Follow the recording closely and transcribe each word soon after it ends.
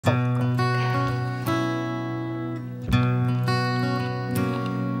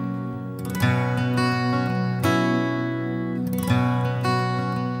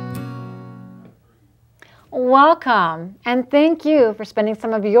Welcome, and thank you for spending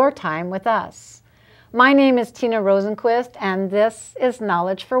some of your time with us. My name is Tina Rosenquist, and this is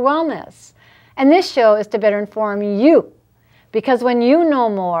Knowledge for Wellness. And this show is to better inform you, because when you know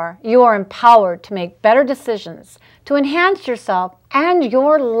more, you are empowered to make better decisions, to enhance yourself and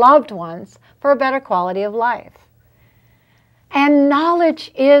your loved ones for a better quality of life. And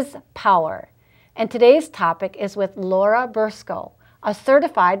knowledge is power. And today's topic is with Laura Berskow, a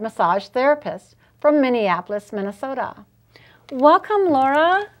certified massage therapist from Minneapolis, Minnesota. Welcome,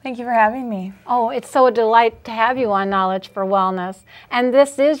 Laura. Thank you for having me. Oh, it's so a delight to have you on Knowledge for Wellness. And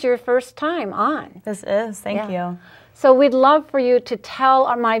this is your first time on. This is, thank you. So we'd love for you to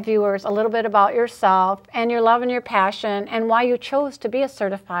tell my viewers a little bit about yourself and your love and your passion and why you chose to be a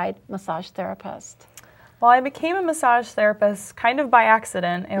certified massage therapist. Well, I became a massage therapist kind of by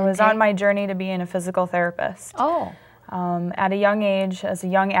accident. It was on my journey to being a physical therapist. Oh. At a young age, as a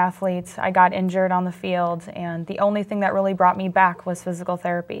young athlete, I got injured on the field, and the only thing that really brought me back was physical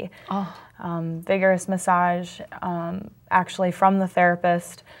therapy. Oh. Vigorous massage, actually from the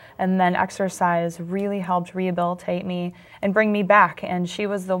therapist, and then exercise really helped rehabilitate me and bring me back. And she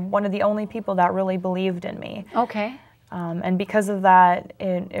was one of the only people that really believed in me. Okay. And because of that,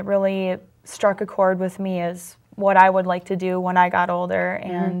 it really struck a chord with me as what I would like to do when I got older.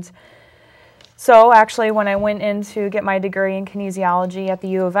 And so actually when I went in to get my degree in kinesiology at the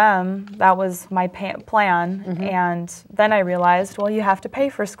U of M, that was my plan. And then I realized, well, you have to pay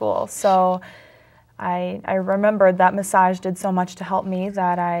for school. So I remembered that massage did so much to help me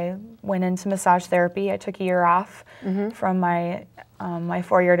that I went into massage therapy. I took a year off from my my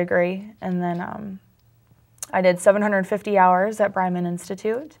four-year degree, and then I did 750 hours at Bryman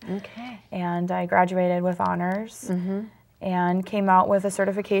Institute. Okay. And I graduated with honors and came out with a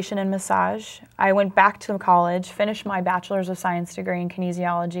certification in massage. I went back to college, finished my Bachelor's of Science degree in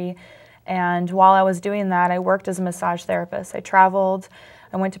kinesiology, and while I was doing that, I worked as a massage therapist. I traveled,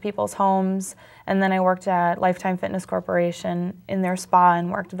 I went to people's homes, and then I worked at Lifetime Fitness Corporation in their spa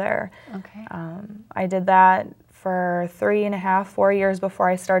and worked there. Okay. I did that for 3.5, 4 years before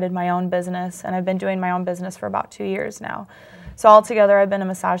I started my own business, and I've been doing my own business for about 2 years now. So altogether, I've been a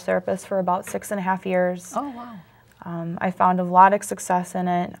massage therapist for about 6.5 years. Oh, wow. I found a lot of success in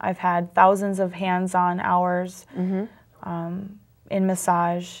it. I've had thousands of hands-on hours in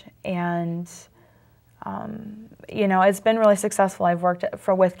massage, and you know, it's been really successful. I've worked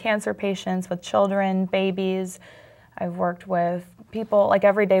with cancer patients, with children, babies. I've worked with people like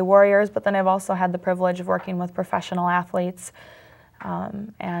everyday warriors, but then I've also had the privilege of working with professional athletes,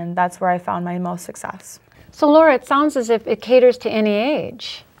 and that's where I found my most success. So Laura, it sounds as if it caters to any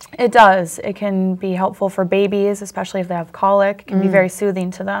age. It does. It can be helpful for babies, especially if they have colic. It can be very soothing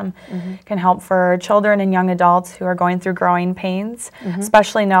to them. It can help for children and young adults who are going through growing pains,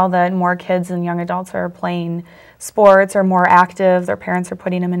 especially now that more kids and young adults are playing sports or more active. Their parents are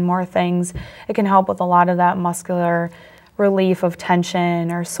putting them in more things. It can help with a lot of that muscular relief of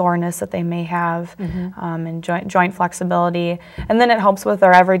tension or soreness that they may have, and joint flexibility. And then it helps with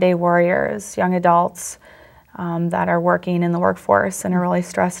our everyday warriors, young adults that are working in the workforce and are really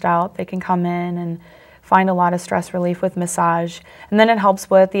stressed out. They can come in and find a lot of stress relief with massage. And then it helps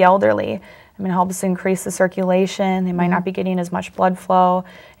with the elderly. I mean, it helps increase the circulation. They might not be getting as much blood flow,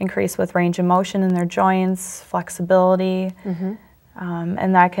 increase with range of motion in their joints, flexibility.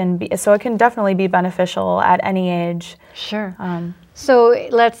 And that can be, so it can definitely be beneficial at any age. Sure. So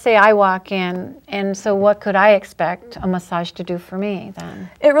let's say I walk in, and so what could I expect a massage to do for me then?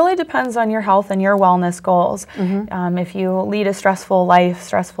 It really depends on your health and your wellness goals. If you lead a stressful life,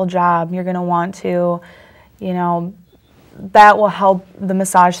 stressful job, you're going to want to, you know, that will help the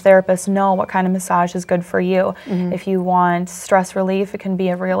massage therapist know what kind of massage is good for you. If you want stress relief, it can be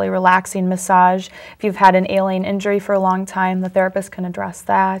a really relaxing massage. If you've had an ailing injury for a long time, the therapist can address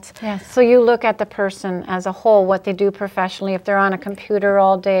that. Yeah, so you look at the person as a whole, what they do professionally, if they're on a computer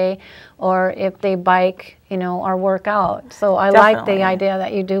all day, or if they bike, you know, or work out. So I like the idea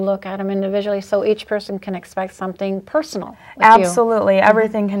that you do look at them individually, so each person can expect something personal with Absolutely. You.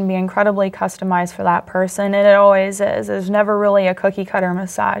 Everything can be incredibly customized for that person, and it always is. There's never really a cookie-cutter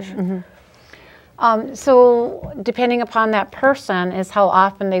massage. So depending upon that person is how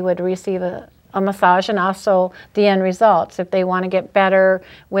often they would receive a massage, and also the end results. If they want to get better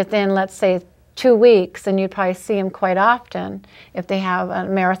within, let's say, 2 weeks, then you'd probably see them quite often if they have a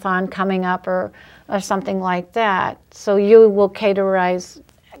marathon coming up or something like that. So you will categorize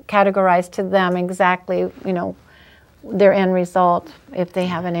to them exactly, you know, their end result if they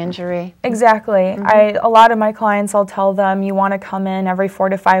have an injury. Exactly. A lot of my clients, I'll tell them, you want to come in every 4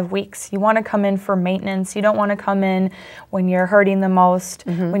 to 5 weeks. You want to come in for maintenance. You don't want to come in when you're hurting the most,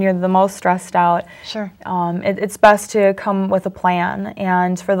 when you're the most stressed out. Sure. It's best to come with a plan.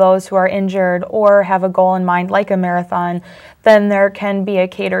 And for those who are injured or have a goal in mind, like a marathon, then there can be a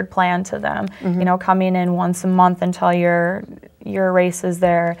catered plan to them. You know, coming in once a month until your race is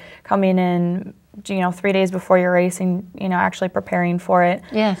there, coming in 3 days before your racing, actually preparing for it.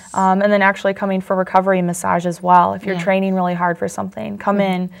 Yes. And then actually coming for recovery massage as well. If you're training really hard for something, come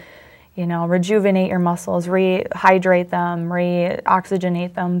in, rejuvenate your muscles, rehydrate them,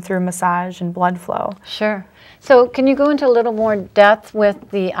 re-oxygenate them through massage and blood flow. Sure. So can you go into a little more depth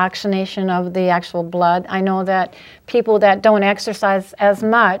with the oxygenation of the actual blood? I know that people that don't exercise as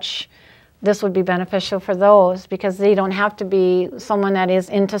much, this would be beneficial for those because they don't have to be someone that is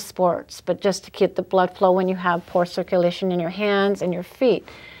into sports, but just to keep the blood flow when you have poor circulation in your hands and your feet.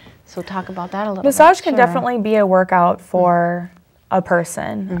 So talk about that a little bit. Massage can definitely be a workout for a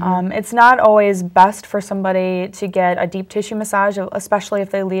person. It's not always best for somebody to get a deep tissue massage, especially if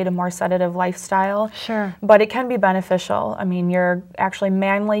they lead a more sedative lifestyle. Sure. But it can be beneficial. I mean, you're actually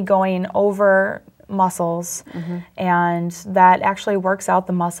manually going over muscles, and that actually works out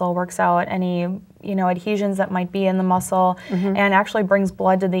the muscle, works out any adhesions that might be in the muscle, and actually brings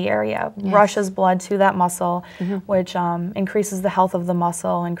blood to the area, rushes blood to that muscle, which increases the health of the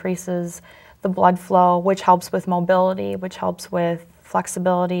muscle, increases the blood flow, which helps with mobility, which helps with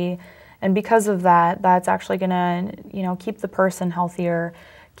flexibility, and because of that, that's actually going to keep the person healthier,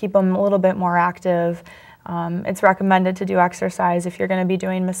 keep them a little bit more active. It's recommended to do exercise if you're going to be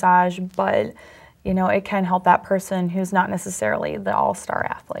doing massage, but it can help that person who's not necessarily the all-star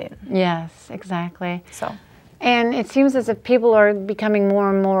athlete. Yes, exactly. So, and it seems as if people are becoming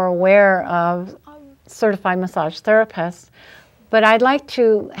more and more aware of certified massage therapists, but I'd like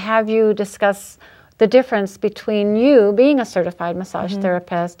to have you discuss the difference between you being a certified massage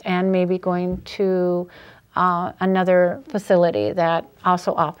therapist and maybe going to another facility that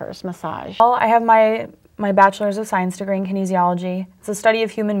also offers massage. Well, I have my Bachelor's of Science degree in kinesiology. It's a study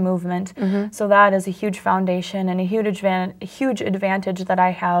of human movement, so that is a huge foundation and a huge advantage that I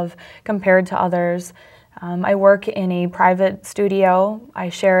have compared to others. I work in a private studio. I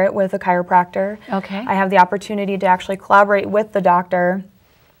share it with a chiropractor. Okay. I have the opportunity to actually collaborate with the doctor.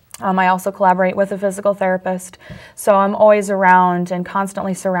 I also collaborate with a physical therapist, so I'm always around and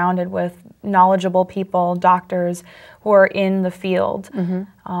constantly surrounded with knowledgeable people, doctors who are in the field.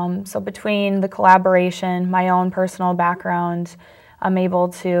 So between the collaboration, my own personal background, I'm able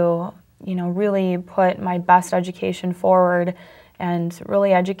to, really put my best education forward and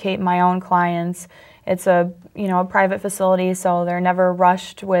really educate my own clients. It's a private facility, so they're never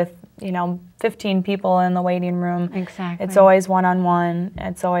rushed with 15 people in the waiting room. Exactly. It's always one-on-one.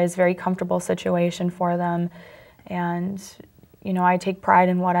 It's always a very comfortable situation for them. And, I take pride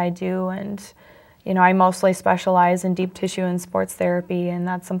in what I do. And, I mostly specialize in deep tissue and sports therapy. And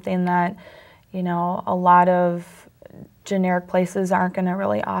that's something that, a lot of generic places aren't going to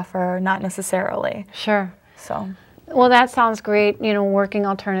really offer, not necessarily. Sure. So. Well, that sounds great, working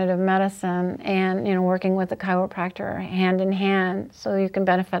alternative medicine and, working with a chiropractor hand in hand so you can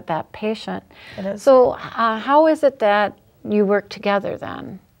benefit that patient. It is. So how is it that you work together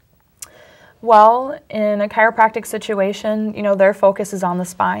then? Well, in a chiropractic situation, their focus is on the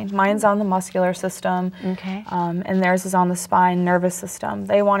spine. Mine's on the muscular system, Okay. And theirs is on the spine nervous system.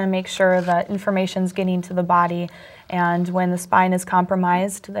 They want to make sure that information's getting to the body, and when the spine is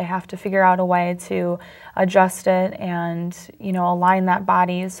compromised, they have to figure out a way to adjust it and, align that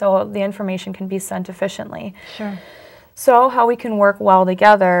body so the information can be sent efficiently. Sure. So how we can work well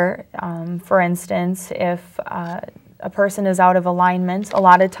together, for instance, if a person is out of alignment, a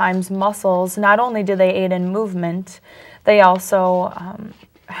lot of times muscles, not only do they aid in movement, they also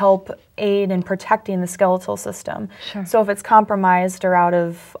help aid in protecting the skeletal system. Sure. So if it's compromised or out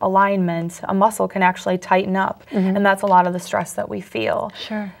of alignment, a muscle can actually tighten up, and that's a lot of the stress that we feel.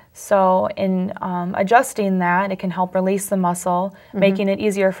 Sure. So in adjusting that, it can help release the muscle, making it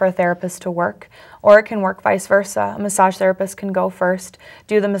easier for a therapist to work, or it can work vice versa. A massage therapist can go first,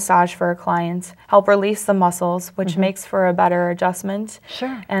 do the massage for a client, help release the muscles, which makes for a better adjustment,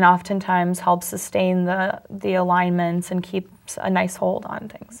 Sure. and oftentimes helps sustain the alignments and keeps a nice hold on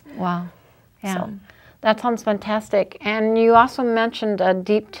things. Wow. Yeah. So. That sounds fantastic. And you also mentioned a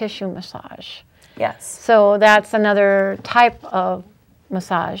deep tissue massage. Yes. So that's another type of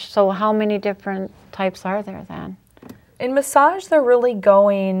massage. So how many different types are there then? In massage, they're really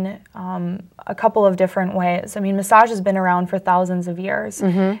going a couple of different ways. I mean, massage has been around for thousands of years.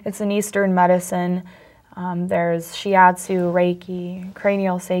 It's an Eastern medicine. There's shiatsu, reiki,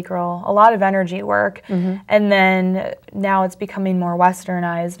 cranial sacral, a lot of energy work. And then now it's becoming more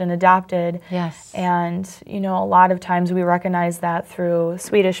westernized and adopted. Yes. And, you know, a lot of times we recognize that through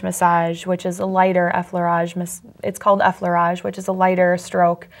Swedish massage, which is a lighter effleurage. It's called effleurage, which is a lighter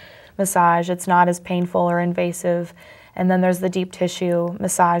stroke massage. It's not as painful or invasive. And then there's the deep tissue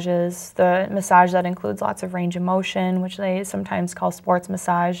massages, the massage that includes lots of range of motion, which they sometimes call sports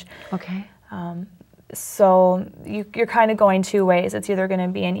massage. Okay. So you're kind of going two ways. It's either going to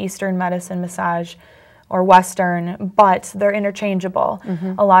be an Eastern medicine massage or Western, but they're interchangeable.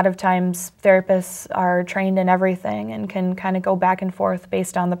 A lot of times therapists are trained in everything and can kind of go back and forth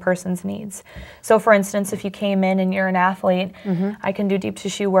based on the person's needs. So for instance, if you came in and you're an athlete, I can do deep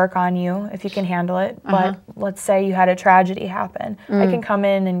tissue work on you if you can handle it. But let's say you had a tragedy happen. I can come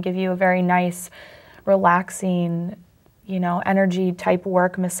in and give you a very nice, relaxing, you know, energy type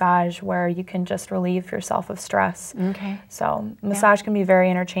work massage where you can just relieve yourself of stress. Okay. So massage can be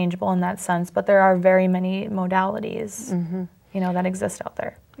very interchangeable in that sense, but there are very many modalities, you know, that exist out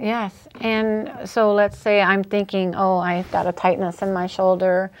there. Yes. And so let's say I'm thinking, oh, I've got a tightness in my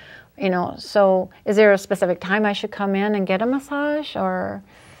shoulder, you know, so is there a specific time I should come in and get a massage, or?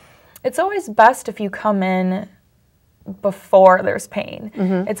 It's always best if you come in before there's pain.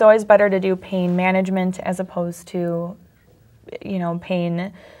 It's always better to do pain management as opposed to, you know,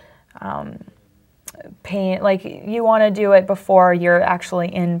 pain, like you want to do it before you're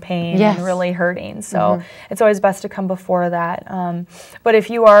actually in pain and really hurting. So it's always best to come before that. But if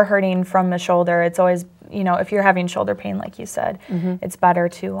you are hurting from the shoulder, it's always, you know, if you're having shoulder pain, like you said, it's better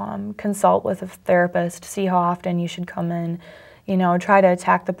to consult with a therapist, see how often you should come in, you know, try to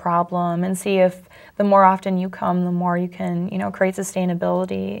attack the problem and see if the more often you come, the more you can, you know, create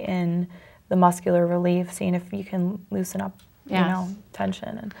sustainability in the muscular relief, seeing if you can loosen up, you know,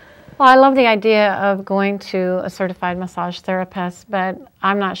 tension. And well, I love the idea of going to a certified massage therapist, but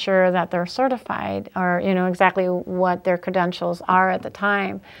I'm not sure that they're certified or, you know, exactly what their credentials are at the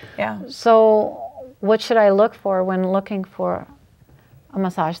time. Yeah. So what should I look for when looking for a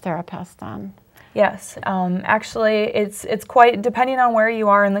massage therapist then? Yes, actually, it's quite, depending on where you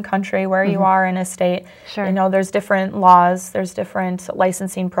are in the country, where you are in a state, you know, there's different laws, there's different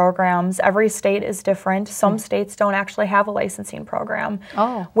licensing programs. Every state is different. Some states don't actually have a licensing program.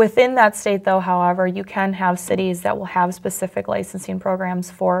 Within that state, though, however, you can have cities that will have specific licensing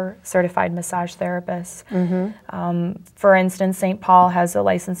programs for certified massage therapists. For instance, St. Paul has a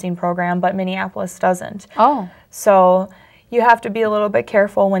licensing program, but Minneapolis doesn't. So you have to be a little bit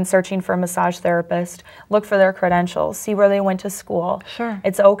careful when searching for a massage therapist. Look for their credentials, see where they went to school.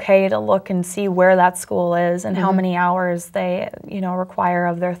 It's okay to look and see where that school is and how many hours they, you know, require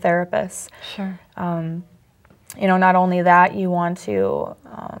of their therapists. You know, not only that, you want to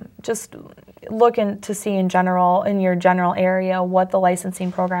just look to see in general, in your general area, what the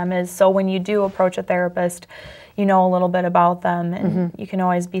licensing program is. So when you do approach a therapist, you know a little bit about them, and you can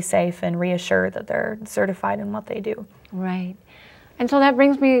always be safe and reassured that they're certified in what they do. Right. And so that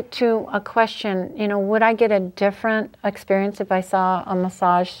brings me to a question, you know, would I get a different experience if I saw a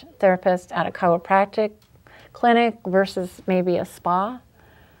massage therapist at a chiropractic clinic versus maybe a spa?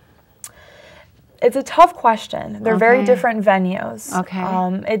 It's a tough question. They're very different venues.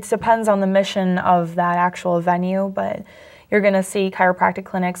 It depends on the mission of that actual venue, but you're going to see chiropractic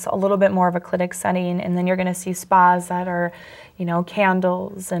clinics a little bit more of a clinic setting, and then you're going to see spas that are, you know,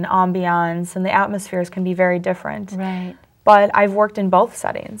 candles and ambiance, and the atmospheres can be very different. But I've worked in both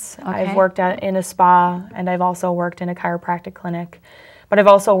settings. I've worked in a spa, and I've also worked in a chiropractic clinic. But I've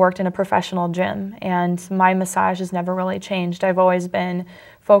also worked in a professional gym, and my massage has never really changed. I've always been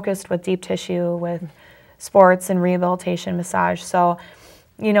focused with deep tissue, with sports and rehabilitation massage. So,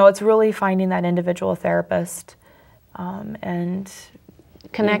 you know, it's really finding that individual therapist and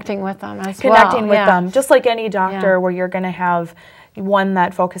connecting with them as connecting with them, just like any doctor, where you're going to have one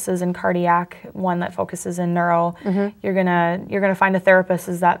that focuses in cardiac, one that focuses in neuro. You're gonna find a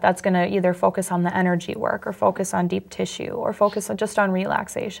therapist that's gonna either focus on the energy work or focus on deep tissue or focus just on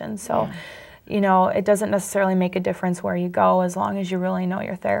relaxation. So, you know, it doesn't necessarily make a difference where you go as long as you really know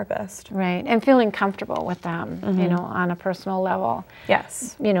your therapist. Right, and feeling comfortable with them, you know, on a personal level.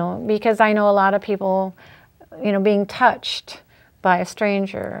 Yes. You know, because I know a lot of people, you know, being touched by a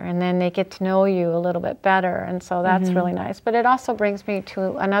stranger, and then they get to know you a little bit better, and so that's really nice. But it also brings me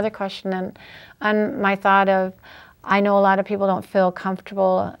to another question, and my thought of, I know a lot of people don't feel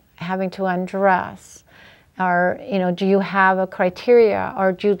comfortable having to undress, or, you know, do you have a criteria,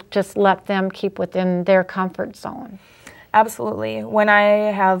 or do you just let them keep within their comfort zone? Absolutely. When I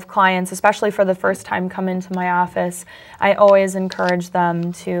have clients, especially for the first time come into my office, I always encourage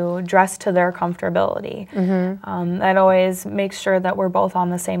them to dress to their comfortability. That always makes sure that we're both on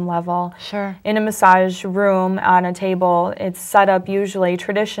the same level. Sure. In a massage room on a table, it's set up usually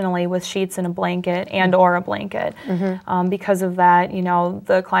traditionally with sheets and a blanket and or a blanket. Because of that, you know,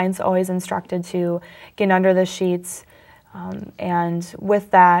 the client's always instructed to get under the sheets, and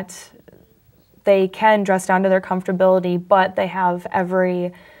with that, they can dress down to their comfortability, but they have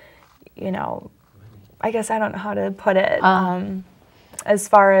every, you know, I guess I don't know how to put it, as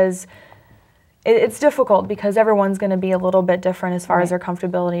far as, it's difficult because everyone's going to be a little bit different as far as their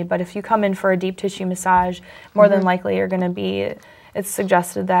comfortability, but if you come in for a deep tissue massage, more than likely you're going to be, it's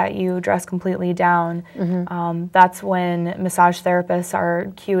suggested that you dress completely down. That's when massage therapists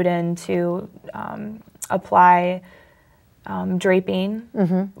are cued in to apply draping,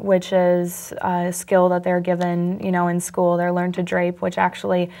 which is a skill that they're given, you know, in school. They're learned to drape, which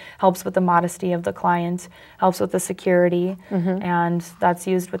actually helps with the modesty of the client, helps with the security, and that's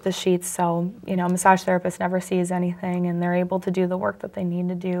used with the sheets. So, you know, massage therapist never sees anything, and they're able to do the work that they need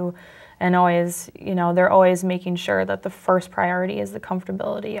to do. And always, you know, they're always making sure that the first priority is the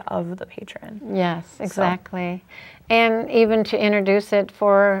comfortability of the patron. Yes, exactly. So. And even to introduce it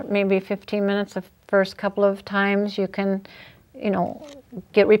for maybe 15 minutes the first couple of times, you can, you know,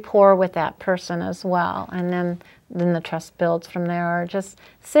 get rapport with that person as well. And then the trust builds from there. Or just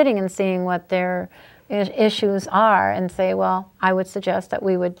sitting and seeing what their issues are and say, well, I would suggest that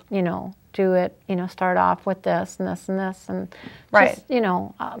we would, you know, do it, you know, start off with this and this and this, and just, you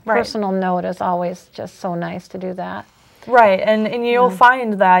know, a personal note is always just so nice to do that. Right, and you'll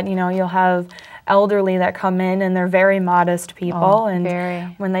find that, you know, you'll have elderly that come in and they're very modest people,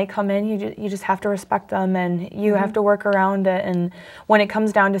 and when they come in, you just have to respect them, and you have to work around it. And when it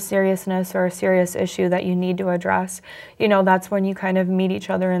comes down to seriousness or a serious issue that you need to address, you know, that's when you kind of meet each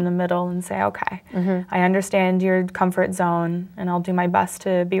other in the middle and say, okay, I understand your comfort zone, and I'll do my best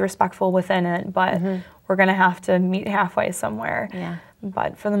to be respectful within it, but we're going to have to meet halfway somewhere.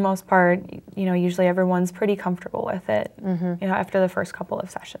 But for the most part, you know, usually everyone's pretty comfortable with it, you know, after the first couple of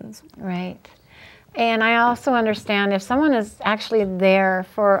sessions. Right. And I also understand if someone is actually there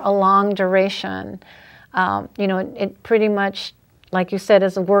for a long duration, you know, it pretty much, like you said,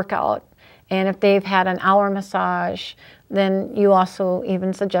 is a workout. And if they've had an hour massage, then you also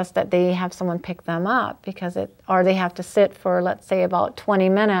even suggest that they have someone pick them up, because or they have to sit for, let's say, about 20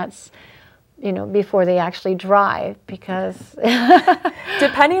 minutes, you know, before they actually drive, because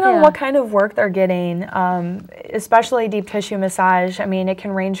depending on what kind of work they're getting, especially deep tissue massage, I mean, it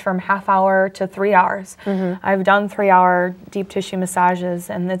can range from half hour to 3 hours. I've done 3-hour deep tissue massages,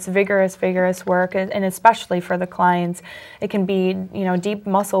 and it's vigorous work, and especially for the clients, it can be, you know, deep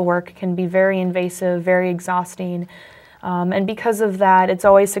muscle work can be very invasive, very exhausting. And because of that, it's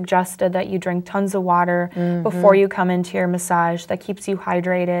always suggested that you drink tons of water before you come into your massage. That keeps you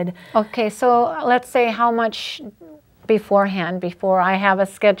hydrated. Okay, so let's say how much beforehand, before I have a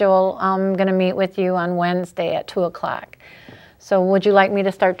schedule, I'm going to meet with you on Wednesday at 2 o'clock. So would you like me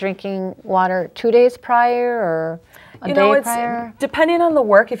to start drinking water 2 days prior, or a day prior? Depending on the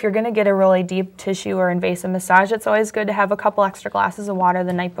work, if you're going to get a really deep tissue or invasive massage, it's always good to have a couple extra glasses of water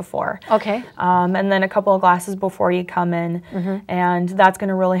the night before. Okay. And then a couple of glasses before you come in, and that's going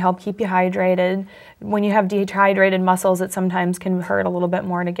to really help keep you hydrated. When you have dehydrated muscles, it sometimes can hurt a little bit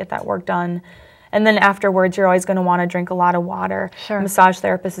more to get that work done. And then afterwards, you're always going to want to drink a lot of water. Sure. A massage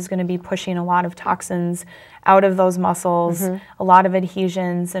therapist is going to be pushing a lot of toxins out of those muscles, a lot of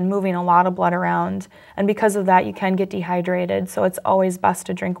adhesions, and moving a lot of blood around. And because of that, you can get dehydrated. So it's always best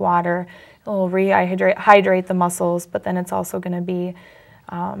to drink water. It will hydrate the muscles, but then it's also going to be,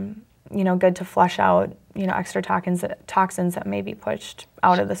 you know, good to flush out, you know, extra toxins that may be pushed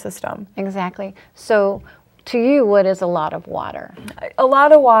out of the system. Exactly. So to you, what is a lot of water? A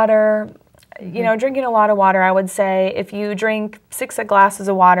lot of water. You know, drinking a lot of water, I would say if you drink 6 glasses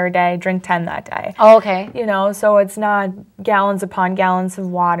of water a day, drink 10 that day. Oh, okay. You know, so it's not gallons upon gallons of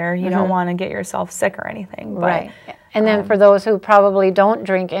water. You don't want to get yourself sick or anything. But, right. And then for those who probably don't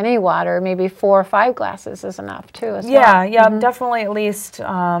drink any water, maybe 4 or 5 glasses is enough too as well. Yeah, definitely at least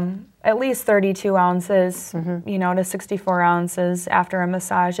 32 ounces, you know, to 64 ounces after a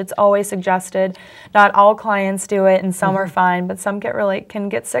massage. It's always suggested. Not all clients do it, and some are fine, but some can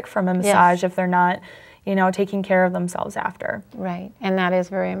get sick from a massage if they're not, you know, taking care of themselves after. Right, and that is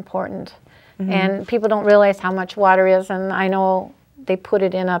very important. And people don't realize how much water is, and I know they put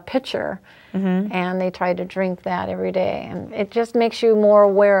it in a pitcher, and they try to drink that every day, and it just makes you more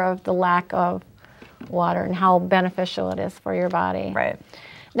aware of the lack of water and how beneficial it is for your body. Right.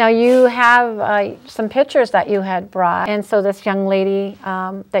 Now you have some pictures that you had brought, and so this young lady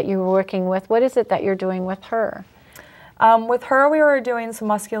that you were working with, what is it that you're doing with her? With her, we were doing some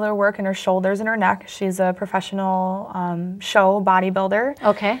muscular work in her shoulders and her neck. She's a professional show bodybuilder.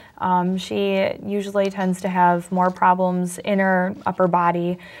 Okay. She usually tends to have more problems in her upper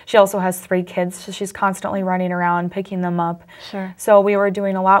body. She also has 3 kids, so she's constantly running around picking them up. Sure. So we were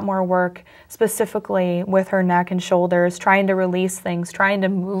doing a lot more work specifically with her neck and shoulders, trying to release things, trying to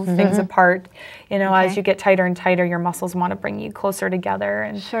move things apart. You know, as you get tighter and tighter, your muscles want to bring you closer together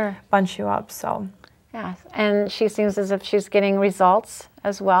and bunch you up. So. Yes, and she seems as if she's getting results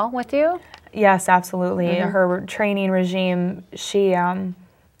as well with you? Yes, absolutely. Her training regime, she's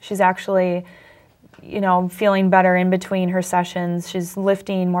actually, you know, feeling better in between her sessions. She's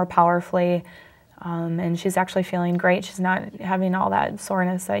lifting more powerfully, and she's actually feeling great. She's not having all that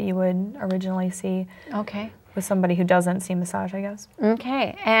soreness that you would originally see with somebody who doesn't see massage, I guess.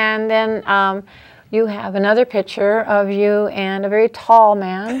 Okay, and then you have another picture of you and a very tall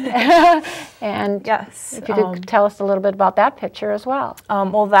man. And yes, if you could tell us a little bit about that picture as well.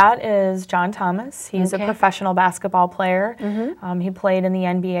 Well, that is John Thomas. He's a professional basketball player. He played in the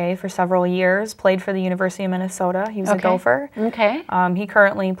NBA for several years, played for the University of Minnesota. He was a Gopher. Okay. He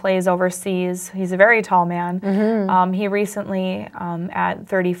currently plays overseas. He's a very tall man. He recently, at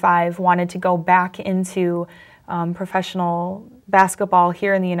 35, wanted to go back into professional basketball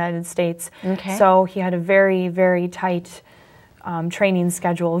here in the United States. So he had a very, very tight training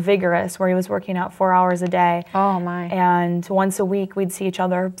schedule, vigorous, where he was working out 4 hours a day. Oh my. And once a week we'd see each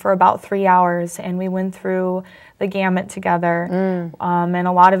other for about 3 hours, and we went through the gamut together. And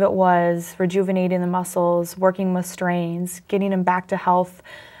a lot of it was rejuvenating the muscles, working with strains, getting him back to health.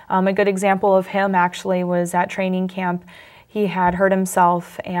 A good example of him actually was at training camp. He had hurt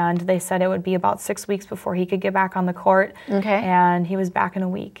himself, and they said it would be about 6 weeks before he could get back on the court. And he was back in a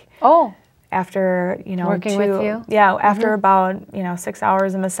week. Oh. After, you know, working with you? Yeah, after about, you know, 6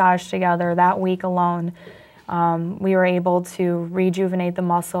 hours of massage together, that week alone, we were able to rejuvenate the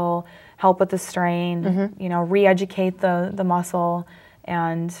muscle, help with the strain, you know, re-educate the muscle,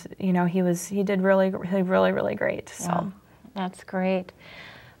 and, you know, he did really great. So. Wow. That's great.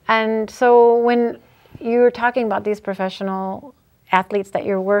 And so when you were talking about these professional athletes that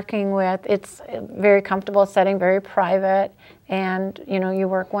you're working with, it's a very comfortable setting, very private, and you know, you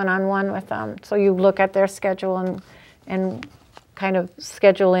work one-on-one with them. So you look at their schedule and kind of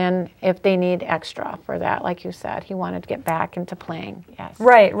schedule in if they need extra for that. Like you said, he wanted to get back into playing. Yes.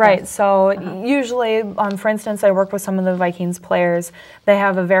 Right. Yes. So usually, for instance, I work with some of the Vikings players. They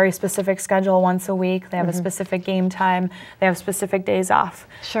have a very specific schedule once a week. They have a specific game time. They have specific days off.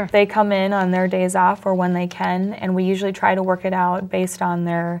 Sure. They come in on their days off or when they can, and we usually try to work it out based on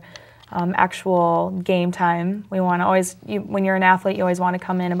their actual game time. We want to always, when you're an athlete, you always want to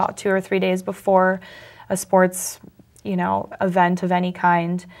come in about 2 or 3 days before a sports, you know, event of any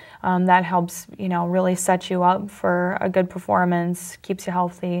kind. That helps, you know, really set you up for a good performance, keeps you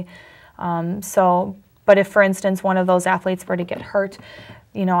healthy. But if, for instance, one of those athletes were to get hurt,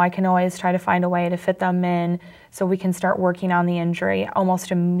 you know, I can always try to find a way to fit them in so we can start working on the injury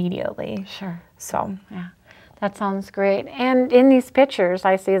almost immediately. Sure. So. Yeah, that sounds great. And in these pictures,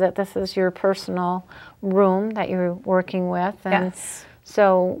 I see that this is your personal room that you're working with. And yes.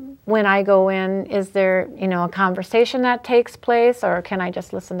 So when I go in, is there, you know, a conversation that takes place, or can I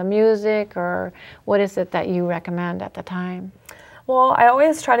just listen to music, or what is it that you recommend at the time? Well, I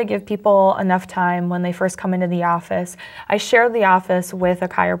always try to give people enough time when they first come into the office. I share the office with a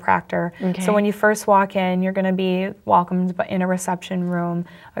chiropractor. So when you first walk in, you're going to be welcomed in a reception room,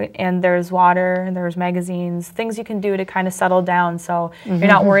 and there's water, and there's magazines, things you can do to kind of settle down so you're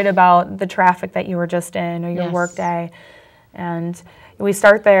not worried about the traffic that you were just in or your work day. And we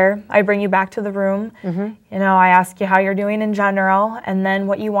start there. I bring you back to the room. You know, I ask you how you're doing in general, and then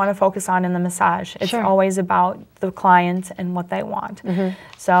what you want to focus on in the massage. It's always about the client and what they want.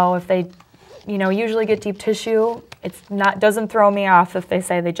 So if they, you know, usually get deep tissue, doesn't throw me off if they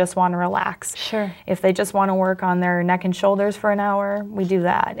say they just want to relax. If they just want to work on their neck and shoulders for an hour, we do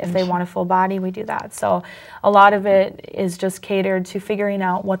that. If they want a full body, we do that. So a lot of it is just catered to figuring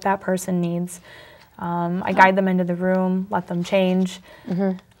out what that person needs. I guide them into the room, let them change.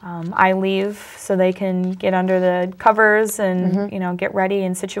 I leave so they can get under the covers and you know, get ready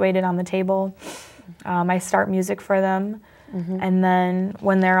and situated on the table. I start music for them, and then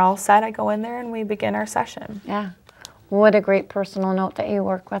when they're all set, I go in there and we begin our session. Yeah. What a great personal note that you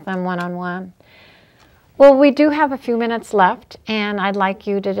work with them one-on-one. Well, we do have a few minutes left, and I'd like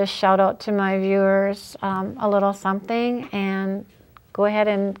you to just shout out to my viewers a little something, and go ahead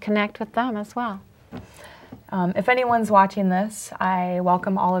and connect with them as well. If anyone's watching this, I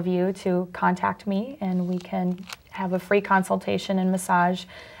welcome all of you to contact me and we can have a free consultation and massage.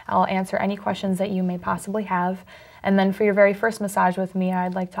 I'll answer any questions that you may possibly have. And then for your very first massage with me,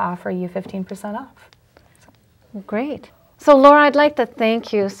 I'd like to offer you 15% off. Great. So Laura, I'd like to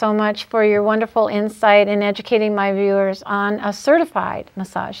thank you so much for your wonderful insight in educating my viewers on a certified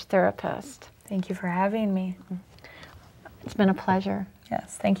massage therapist. Thank you for having me. It's been a pleasure.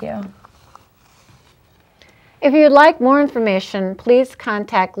 Yes, thank you. If you'd like more information, please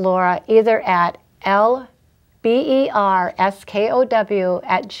contact Laura either at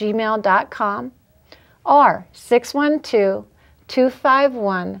lberskow@gmail.com or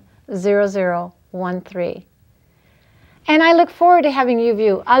 612-251-0013. And I look forward to having you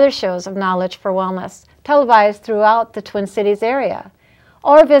view other shows of Knowledge for Wellness televised throughout the Twin Cities area,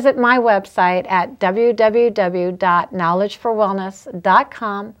 or visit my website at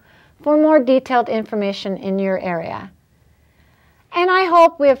www.knowledgeforwellness.com for more detailed information in your area. And I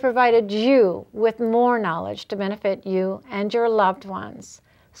hope we have provided you with more knowledge to benefit you and your loved ones.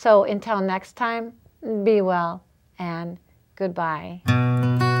 So until next time, be well and goodbye.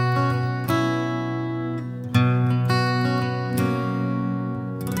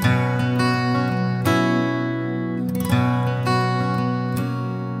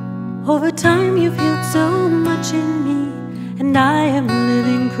 Over time you've healed so much in me, and I am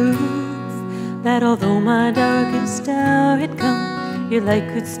living proof that although my darkest hour had come, your light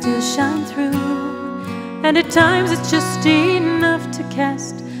could still shine through. And at times it's just enough to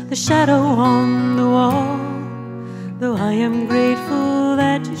cast the shadow on the wall. Though I am grateful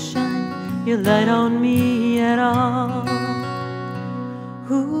that you shine your light on me at all.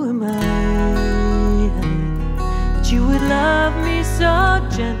 Who am I that you would love me so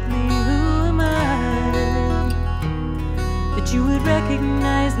gently? That you would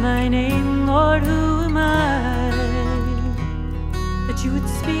recognize my name, Lord, who am I? That you would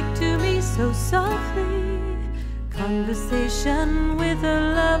speak to me so softly, conversation with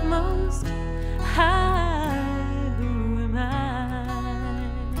a love most high.